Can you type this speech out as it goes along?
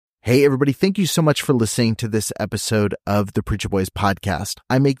Hey, everybody. Thank you so much for listening to this episode of the Preacher Boys podcast.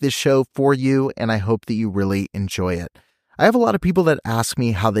 I make this show for you, and I hope that you really enjoy it. I have a lot of people that ask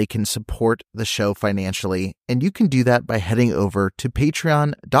me how they can support the show financially, and you can do that by heading over to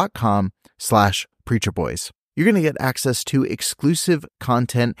patreon.com/preacherboys. You're going to get access to exclusive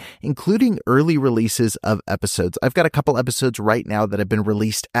content, including early releases of episodes. I've got a couple episodes right now that have been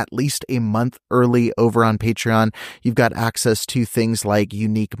released at least a month early over on Patreon. You've got access to things like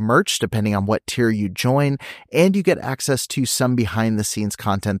unique merch, depending on what tier you join, and you get access to some behind-the-scenes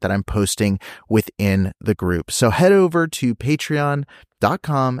content that I'm posting within the group. So head over to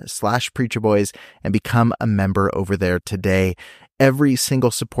patreon.com/preacherboys and become a member over there today. Every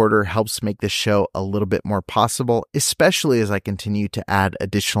single supporter helps make this show a little bit more possible, especially as I continue to add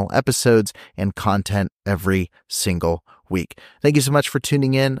additional episodes and content every single week. Thank you so much for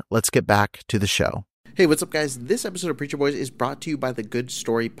tuning in. Let's get back to the show. Hey, what's up, guys? This episode of Preacher Boys is brought to you by the Good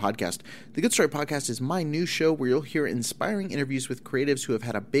Story Podcast. The Good Story Podcast is my new show where you'll hear inspiring interviews with creatives who have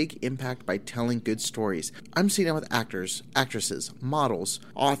had a big impact by telling good stories. I'm sitting down with actors, actresses, models,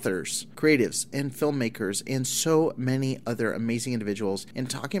 authors, creatives, and filmmakers, and so many other amazing individuals, and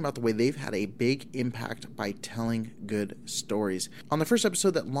talking about the way they've had a big impact by telling good stories. On the first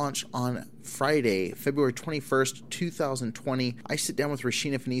episode that launched on Friday, February 21st, 2020, I sit down with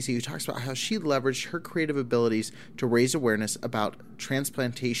Rashina Fanisi, who talks about how she leveraged her creative abilities to raise awareness about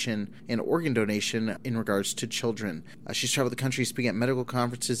transplantation and organ donation in regards to children. She's traveled the country speaking at medical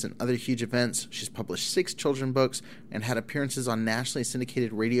conferences and other huge events. She's published 6 children's books and had appearances on nationally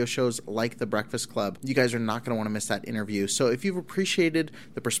syndicated radio shows like The Breakfast Club. You guys are not going to want to miss that interview. So if you've appreciated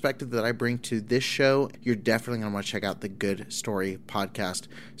the perspective that I bring to this show, you're definitely going to want to check out the Good Story Podcast.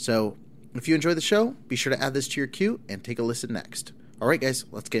 So if you enjoy the show, be sure to add this to your queue and take a listen next. All right, guys,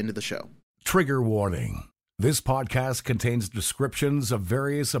 let's get into the show. Trigger warning. This podcast contains descriptions of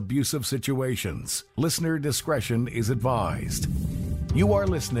various abusive situations. Listener discretion is advised. You are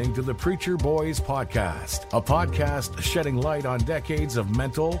listening to the Preacher Boys Podcast, a podcast shedding light on decades of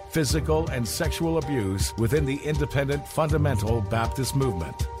mental, physical, and sexual abuse within the independent fundamental Baptist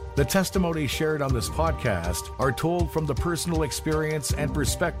movement. The testimonies shared on this podcast are told from the personal experience and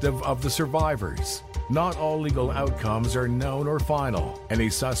perspective of the survivors. Not all legal outcomes are known or final. Any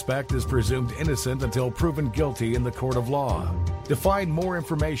suspect is presumed innocent until proven guilty in the court of law. To find more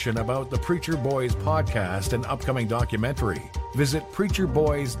information about the Preacher Boys podcast and upcoming documentary, visit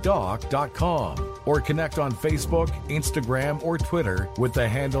preacherboysdoc.com or connect on Facebook, Instagram, or Twitter with the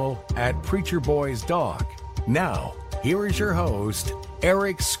handle @preacherboysdoc. Now, here is your host,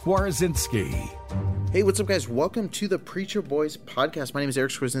 Eric Skwarczynski. Hey, what's up, guys? Welcome to the Preacher Boys Podcast. My name is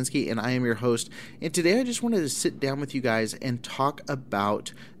Eric Skwarczynski, and I am your host. And today I just wanted to sit down with you guys and talk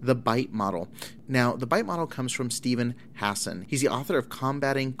about the BITE model. Now, the BITE model comes from Steven Hassan. He's the author of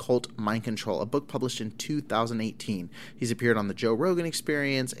Combating Cult Mind Control, a book published in 2018. He's appeared on the Joe Rogan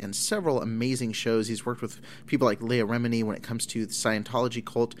Experience and several amazing shows. He's worked with people like Leah Remini when it comes to the Scientology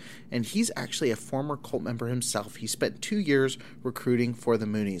cult, and he's actually a former cult member himself. He spent 2 years recruiting for the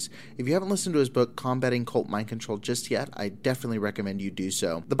Moonies. If you haven't listened to his book, Combating Cult Mind Control, just yet, I definitely recommend you do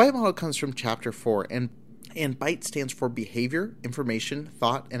so. The BITE model comes from Chapter 4, and BITE stands for Behavior, Information,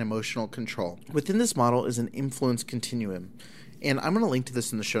 Thought, and Emotional Control. Within this model is an influence continuum. And I'm going to link to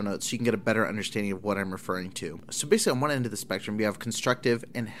this in the show notes so you can get a better understanding of what I'm referring to. So basically, on one end of the spectrum, we have constructive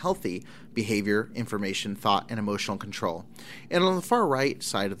and healthy behavior, information, thought, and emotional control. And on the far right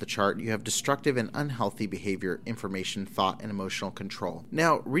side of the chart, you have destructive and unhealthy behavior, information, thought, and emotional control.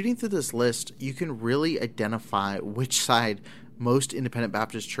 Now, reading through this list, you can really identify which side most independent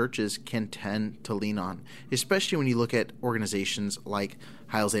Baptist churches can tend to lean on, especially when you look at organizations like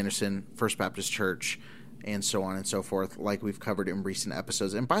Hyles-Anderson, First Baptist Church, and so on and so forth, like we've covered in recent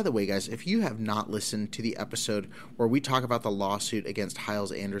episodes. And by the way, guys, if you have not listened to the episode where we talk about the lawsuit against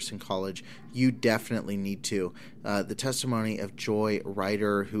Hyles-Anderson College, you definitely need to. The testimony of Joy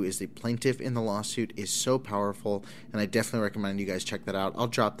Ryder, who is the plaintiff in the lawsuit, is so powerful, and I definitely recommend you guys check that out. I'll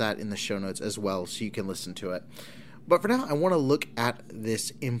drop that in the show notes as well so you can listen to it. But for now, I want to look at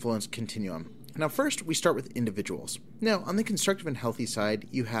this influence continuum. Now, first, we start with individuals. Now, on the constructive and healthy side,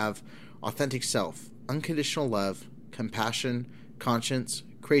 you have authentic self, unconditional love, compassion, conscience,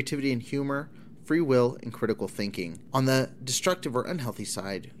 creativity and humor, free will, and critical thinking. On the destructive or unhealthy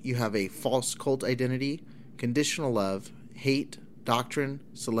side, you have a false cult identity, conditional love, hate, doctrine,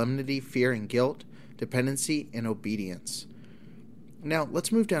 solemnity, fear and guilt, dependency, and obedience. Now,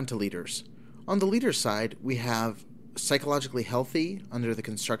 let's move down to leaders. On the leader side, we have psychologically healthy under the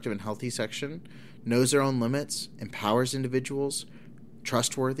constructive and healthy section, knows their own limits, empowers individuals,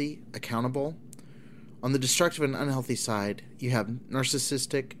 trustworthy, accountable. On the destructive and unhealthy side, you have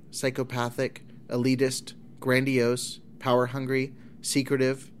narcissistic, psychopathic, elitist, grandiose, power-hungry,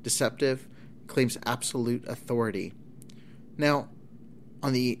 secretive, deceptive, claims absolute authority. Now,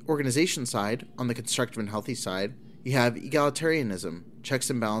 on the organization side, on the constructive and healthy side, you have egalitarianism,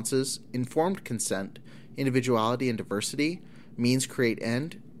 checks and balances, informed consent, individuality and diversity, means create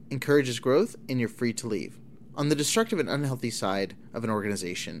end, encourages growth, and you're free to leave. On the destructive and unhealthy side of an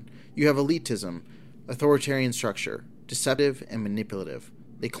organization, you have elitism, authoritarian structure, deceptive and manipulative.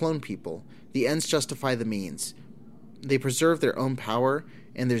 They clone people. The ends justify the means. They preserve their own power,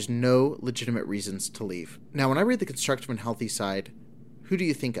 and there's no legitimate reasons to leave. Now, when I read the constructive and healthy side, who do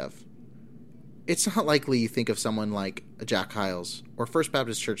you think of? It's not likely you think of someone like a Jack Hyles or First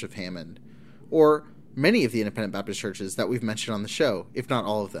Baptist Church of Hammond, or many of the independent Baptist churches that we've mentioned on the show, if not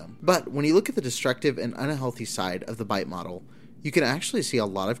all of them. But when you look at the destructive and unhealthy side of the BITE model, you can actually see a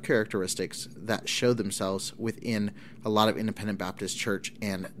lot of characteristics that show themselves within a lot of independent Baptist church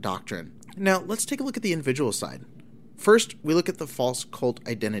and doctrine. Now, let's take a look at the individual side. First, we look at the false cult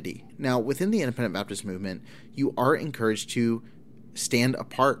identity. Now, within the independent Baptist movement, you are encouraged to stand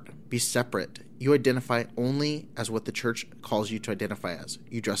apart, be separate. You identify only as what the church calls you to identify as.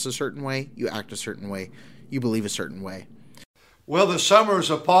 You dress a certain way, you act a certain way, you believe a certain way. Well, the summer is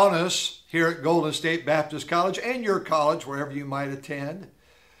upon us here at Golden State Baptist College and your college, wherever you might attend.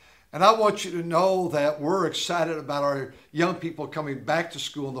 And I want you to know that we're excited about our young people coming back to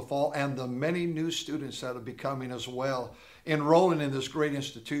school in the fall and the many new students that will be coming as well, enrolling in this great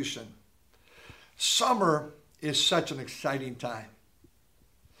institution. Summer is such an exciting time.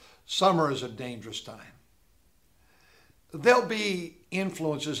 Summer is a dangerous time. There'll be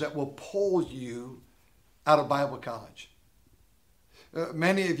influences that will pull you out of Bible college.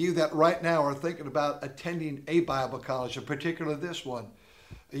 Many of you that right now are thinking about attending a Bible college, in particular this one,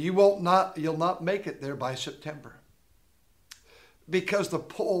 you'll not make it there by September because the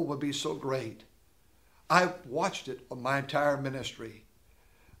pull would be so great. I've watched it on my entire ministry.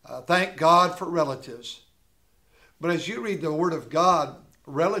 Thank God for relatives. But as you read the Word of God,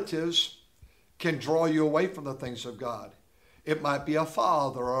 relatives can draw you away from the things of God. It might be a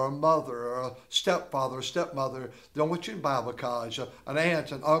father or a mother or a stepfather or stepmother. They don't want you in Bible college. An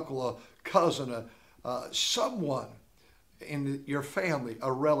aunt, an uncle, a cousin, someone in your family,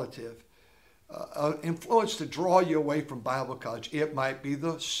 a relative, influence to draw you away from Bible college. It might be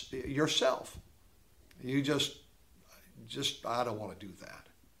yourself. You just I don't want to do that.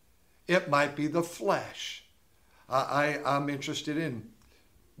 It might be the flesh. I'm interested in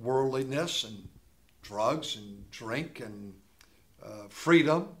worldliness and drugs and drink and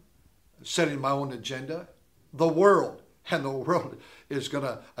freedom, setting my own agenda. The world is going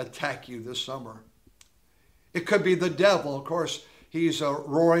to attack you this summer. It could be the devil. Of course, he's a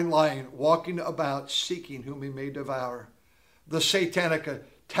roaring lion walking about seeking whom he may devour. The satanic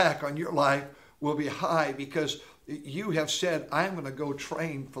attack on your life will be high because you have said, I'm going to go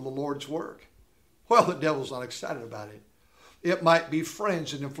train for the Lord's work. Well, the devil's not excited about it. It might be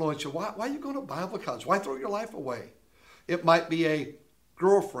friends and influence you. Why are you going to Bible college? Why throw your life away? It might be a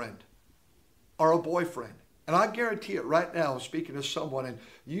girlfriend or a boyfriend. And I guarantee it right now, speaking to someone, and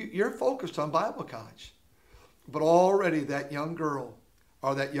you're focused on Bible college. But already that young girl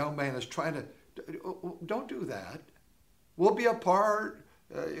or that young man is trying to, don't do that. We'll be apart.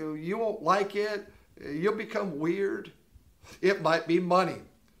 You won't like it. You'll become weird. It might be money.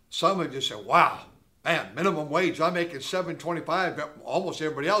 Some of you say, wow, man, minimum wage, I'm making $7.25. Almost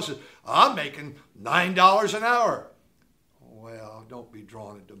everybody else is, I'm making $9 an hour. Well, don't be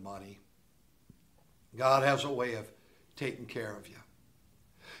drawn into money. God has a way of taking care of you.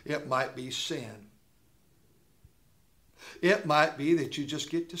 It might be sin. It might be that you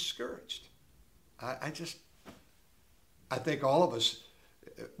just get discouraged. I think all of us,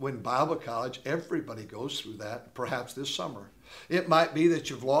 when Bible college, everybody goes through that, perhaps this summer. It might be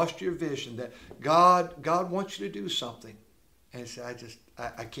that you've lost your vision, that God wants you to do something. And you say,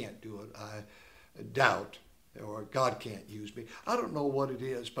 I can't do it. I doubt, or God can't use me. I don't know what it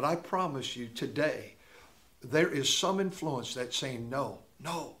is, but I promise you today, there is some influence that's saying no,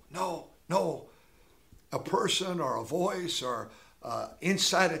 no, no, no. A person or a voice or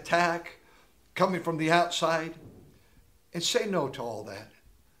inside attack coming from the outside. And say no to all that.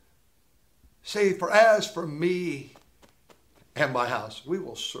 Say, as for me and my house, we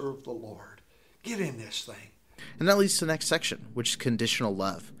will serve the Lord. Get in this thing. And that leads to the next section, which is conditional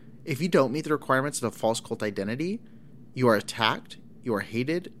love. If you don't meet the requirements of a false cult identity, you are attacked, you are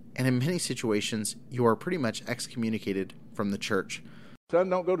hated, and in many situations, you are pretty much excommunicated from the church. Son,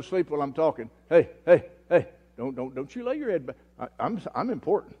 don't go to sleep while I'm talking. Hey, don't you lay your head back. I'm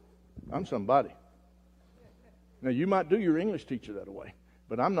important. I'm somebody. Now, you might do your English teacher that way,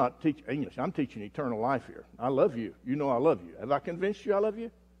 but I'm not teaching English. I'm teaching eternal life here. I love you. You know I love you. Have I convinced you I love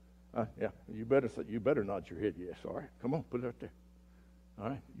you? Yeah. You better nod your head yes. All right. Come on. Put it right there. All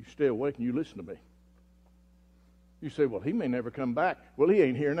right. You stay awake and you listen to me. You say, well, he may never come back. Well, he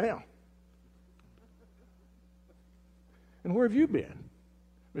ain't here now. And where have you been,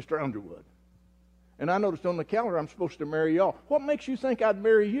 Mr. Underwood? And I noticed on the calendar I'm supposed to marry y'all. What makes you think I'd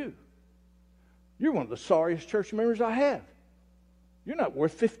marry you? You're one of the sorriest church members I have. You're not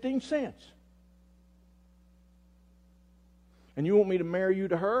worth 15 cents. And you want me to marry you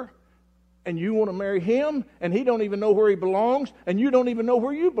to her? And you want to marry him? And he don't even know where he belongs? And you don't even know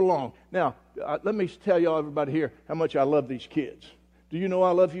where you belong? Now, let me tell y'all, everybody here, how much I love these kids. Do you know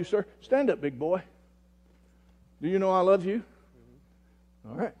I love you, sir? Stand up, big boy. Do you know I love you?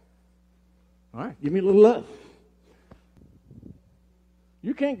 All right. All right. Give me a little love.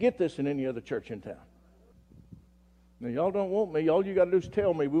 You can't get this in any other church in town. Now, y'all don't want me. All you got to do is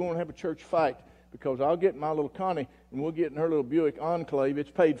tell me. We won't have a church fight, because I'll get my little Connie and we'll get in her little Buick Enclave. It's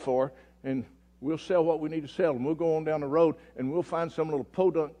paid for. And we'll sell what we need to sell. And we'll go on down the road and we'll find some little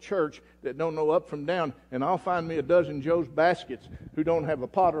podunk church that don't know up from down. And I'll find me a dozen Joe's Baskets who don't have a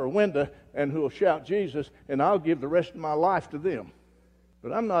pot or a window and who will shout Jesus. And I'll give the rest of my life to them.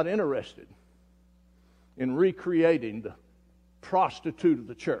 But I'm not interested in recreating the prostitute of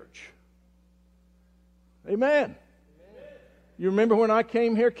the church. Amen. You remember when I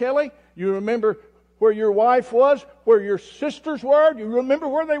came here, Kelly? You remember where your wife was, where your sisters were? Do you remember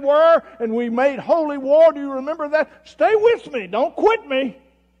where they were? And we made holy war. Do you remember that? Stay with me. Don't quit me.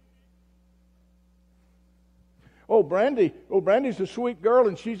 Brandy's a sweet girl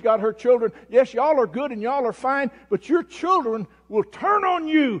and she's got her children. Yes, y'all are good and y'all are fine, but your children will turn on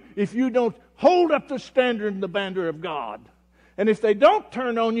you if you don't hold up the standard and the banner of God. And if they don't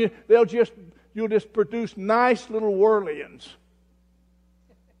turn on you, you'll just produce nice little whirlians.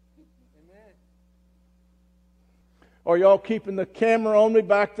 Are y'all keeping the camera on me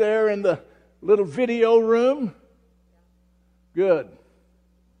back there in the little video room? Good.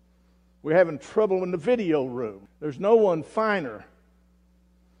 We're having trouble in the video room. There's no one finer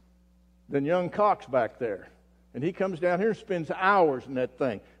than young Cox back there. And he comes down here and spends hours in that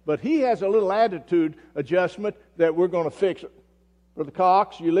thing. But he has a little attitude adjustment that we're going to fix. Brother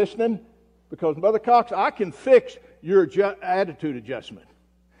Cox, you listening? Because, Brother Cox, I can fix your attitude adjustment.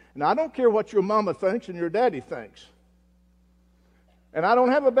 And I don't care what your mama thinks and your daddy thinks. And I don't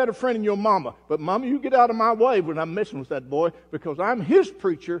have a better friend than your mama. But, Mama, you get out of my way when I'm messing with that boy, because I'm his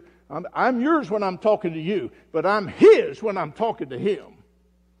preacher. I'm yours when I'm talking to you, but I'm his when I'm talking to him.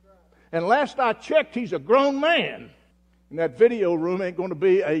 And last I checked, he's a grown man. And that video room ain't going to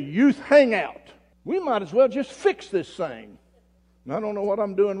be a youth hangout. We might as well just fix this thing. And I don't know what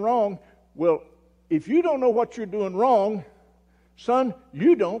I'm doing wrong. Well, if you don't know what you're doing wrong, son,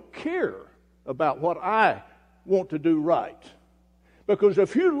 you don't care about what I want to do right. Because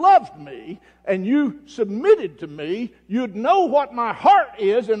if you loved me and you submitted to me, you'd know what my heart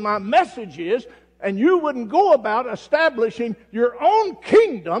is and my message is, and you wouldn't go about establishing your own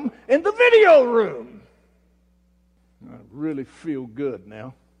kingdom in the video room. I really feel good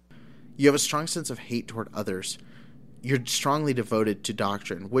now. You have a strong sense of hate toward others. You're strongly devoted to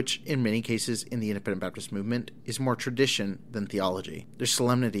doctrine, which in many cases in the Independent Baptist movement is more tradition than theology. There's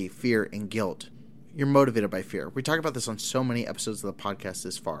solemnity, fear, and guilt. You're motivated by fear. We talk about this on so many episodes of the podcast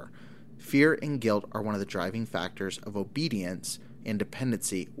this far. Fear and guilt are one of the driving factors of obedience and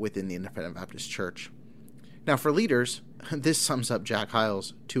dependency within the Independent Baptist Church. Now, for leaders, this sums up Jack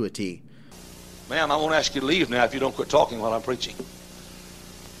Hyles to a T. Ma'am, I won't ask you to leave now if you don't quit talking while I'm preaching.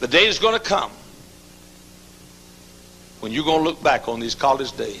 The day is going to come when you're going to look back on these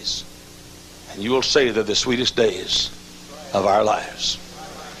college days and you will say they're the sweetest days of our lives.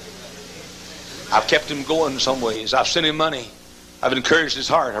 I've kept him going in some ways. I've sent him money. I've encouraged his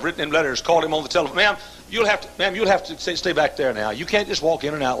heart. I've written him letters, called him on the telephone. Ma'am, you'll have to stay back there now. You can't just walk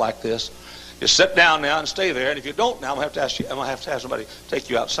in and out like this. Just sit down now and stay there. And if you don't now, I'm going to have to have somebody take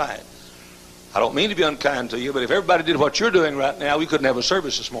you outside. I don't mean to be unkind to you, but if everybody did what you're doing right now, we couldn't have a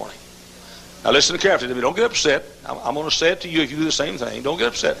service this morning. Now listen carefully to me. Don't get upset. I'm going to say it to you if you do the same thing. Don't get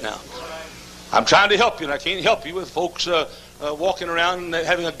upset now. I'm trying to help you, and I can't help you with folks walking around and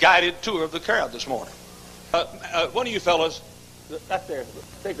having a guided tour of the crowd this morning. One of you fellas, right there,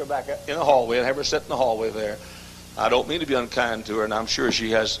 take her back in the hallway and have her sit in the hallway there. I don't mean to be unkind to her, and I'm sure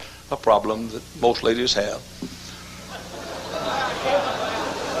she has a problem that most ladies have.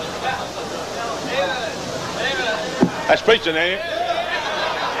 That's preaching, ain't it?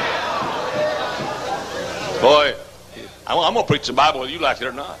 Boy, I'm going to preach the Bible whether you like it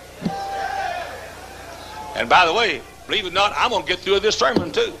or not. And by the way, believe it or not, I'm going to get through this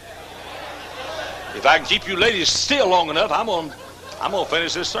sermon too. If I can keep you ladies still long enough, I'm going to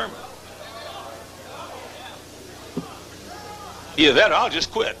finish this sermon. Either that or I'll just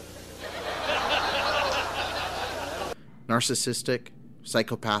quit. Narcissistic,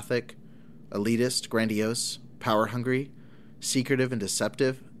 psychopathic, elitist, grandiose, power-hungry, secretive, and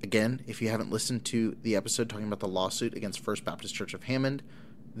deceptive. Again, if you haven't listened to the episode talking about the lawsuit against First Baptist Church of Hammond,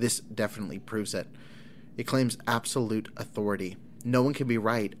 this definitely proves it. It claims absolute authority. No one can be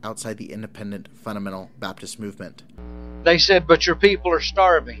right outside the independent fundamental Baptist movement. They said, but your people are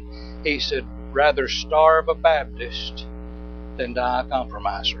starving. He said, rather starve a Baptist than die a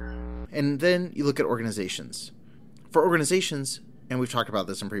compromiser. And then you look at organizations. For organizations, and we've talked about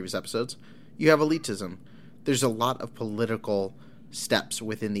this in previous episodes, you have elitism. There's a lot of political steps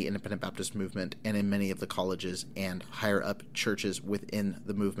within the independent Baptist movement and in many of the colleges and higher up churches within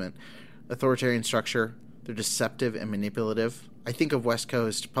the movement. Authoritarian structure, they're deceptive and manipulative. I think of West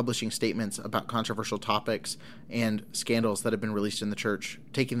Coast publishing statements about controversial topics and scandals that have been released in the church,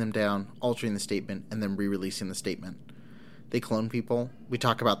 taking them down, altering the statement, and then re-releasing the statement. They clone people. We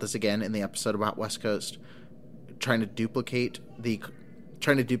talk about this again in the episode about West Coast, trying to duplicate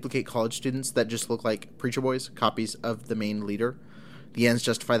college students that just look like preacher boys, copies of the main leader. The ends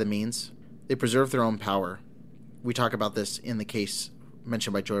justify the means. They preserve their own power. We talk about this in the case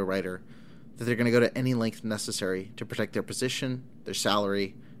mentioned by Joy Ryder, that they're going to go to any length necessary to protect their position, their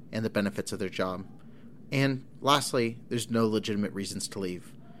salary, and the benefits of their job. And lastly, there's no legitimate reasons to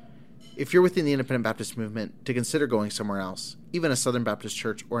leave. If you're within the independent Baptist movement, to consider going somewhere else, even a Southern Baptist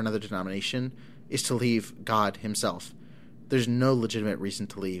church or another denomination, is to leave God himself. There's no legitimate reason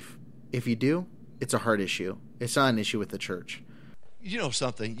to leave. If you do, it's a hard issue. It's not an issue with the church. You know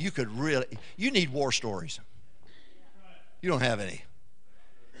something, you need war stories. You don't have any.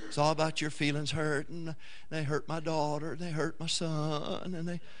 It's all about your feelings hurt, and they hurt my daughter, they hurt my son, and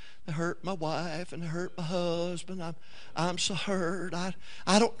they hurt my wife, and they hurt my husband. I'm so hurt. I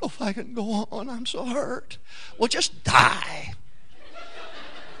don't know if I can go on. I'm so hurt. Well, just die.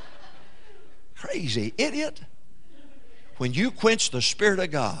 Crazy idiot. When you quench the Spirit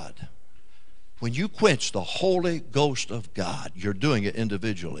of God, when you quench the Holy Ghost of God, you're doing it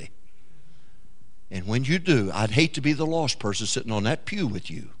individually. And when you do, I'd hate to be the lost person sitting on that pew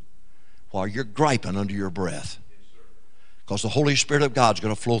with you while you're griping under your breath. Because the Holy Spirit of God's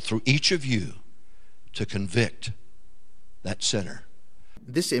going to flow through each of you to convict that sinner.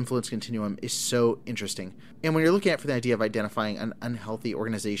 This influence continuum is so interesting. And when you're looking at for the idea of identifying an unhealthy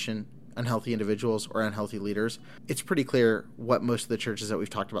organization, unhealthy individuals, or unhealthy leaders, it's pretty clear what most of the churches that we've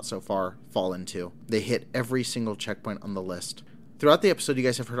talked about so far fall into. They hit every single checkpoint on the list. Throughout the episode, you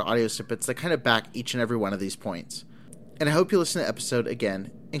guys have heard audio snippets that kind of back each and every one of these points. And I hope you listen to the episode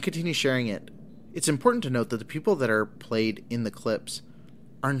again and continue sharing it. It's important to note that the people that are played in the clips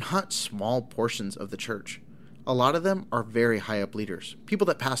are not small portions of the church. A lot of them are very high up leaders, people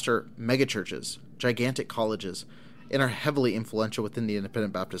that pastor megachurches, gigantic colleges, and are heavily influential within the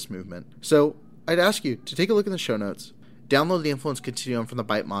independent Baptist movement. So I'd ask you to take a look in the show notes, download the Influence Continuum from the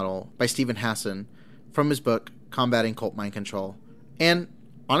Bite Model by Steven Hassan from his book, Combating Cult Mind Control. And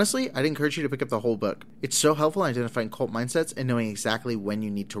honestly, I'd encourage you to pick up the whole book. It's so helpful in identifying cult mindsets and knowing exactly when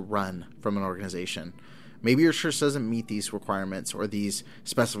you need to run from an organization. Maybe your church doesn't meet these requirements or these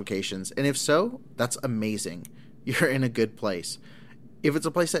specifications, and if so, that's amazing. You're in a good place. If it's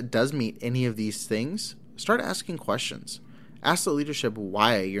a place that does meet any of these things, start asking questions. Ask the leadership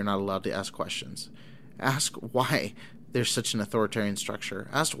why you're not allowed to ask questions. Ask why there's such an authoritarian structure.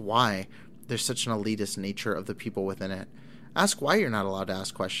 Ask why there's such an elitist nature of the people within it. Ask why you're not allowed to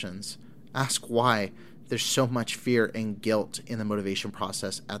ask questions. Ask why there's so much fear and guilt in the motivation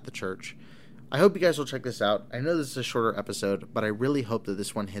process at the church. I hope you guys will check this out. I know this is a shorter episode, but I really hope that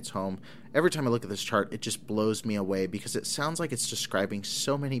this one hits home. Every time I look at this chart, it just blows me away because it sounds like it's describing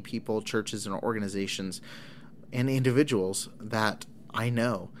so many people, churches, and organizations and individuals that I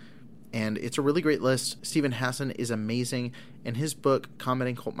know. And it's a really great list. Steven Hassan is amazing, and his book,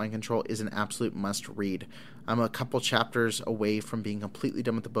 Combating Cult Mind Control, is an absolute must-read. I'm a couple chapters away from being completely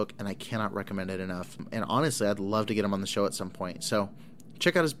done with the book, and I cannot recommend it enough. And honestly, I'd love to get him on the show at some point. So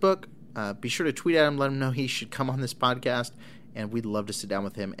check out his book. Be sure to tweet at him, let him know he should come on this podcast, and we'd love to sit down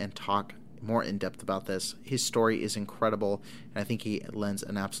with him and talk more in depth about this. His story is incredible, and I think he lends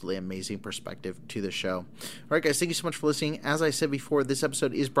an absolutely amazing perspective to the show. All right, guys, thank you so much for listening. As I said before, this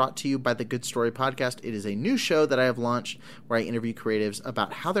episode is brought to you by the Good Story Podcast. It is a new show that I have launched where I interview creatives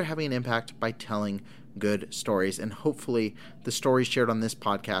about how they're having an impact by telling good stories, and hopefully the stories shared on this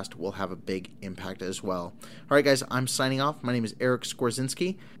podcast will have a big impact as well. All right, guys, I'm signing off. My name is Eric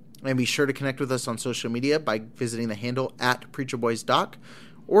Skorzynski. And be sure to connect with us on social media by visiting the handle @PreacherBoysDoc,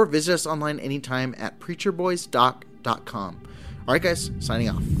 or visit us online anytime at PreacherBoysDoc.com. All right, guys, signing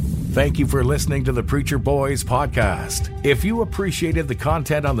off. Thank you for listening to the Preacher Boys podcast. If you appreciated the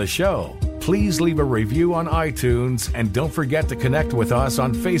content on the show, please leave a review on iTunes, and don't forget to connect with us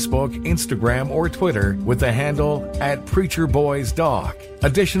on Facebook, Instagram, or Twitter with the handle @PreacherBoysDoc.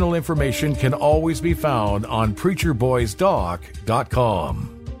 Additional information can always be found on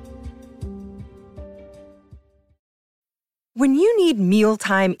PreacherBoysDoc.com. When you need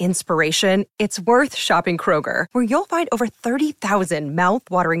mealtime inspiration, it's worth shopping Kroger, where you'll find over 30,000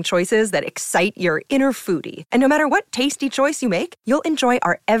 mouth-watering choices that excite your inner foodie. And no matter what tasty choice you make, you'll enjoy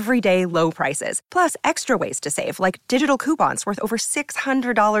our everyday low prices, plus extra ways to save, like digital coupons worth over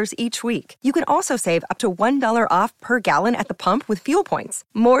 $600 each week. You can also save up to $1 off per gallon at the pump with fuel points.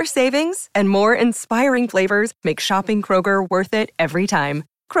 More savings and more inspiring flavors make shopping Kroger worth it every time.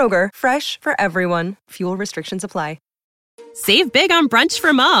 Kroger, fresh for everyone. Fuel restrictions apply. Save big on brunch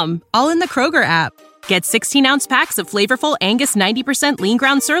for mom, all in the Kroger app. Get 16-ounce packs of flavorful Angus 90% lean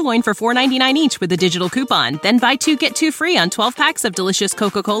ground sirloin for $4.99 each with a digital coupon. Then buy 2, get 2 free on 12 packs of delicious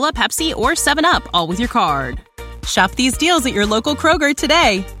Coca-Cola, Pepsi, or 7-Up, all with your card. Shop these deals at your local Kroger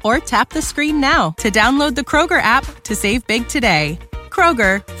today, or tap the screen now to download the Kroger app to save big today.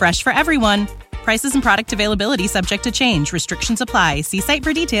 Kroger, fresh for everyone. Prices and product availability subject to change. Restrictions apply. See site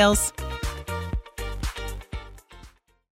for details.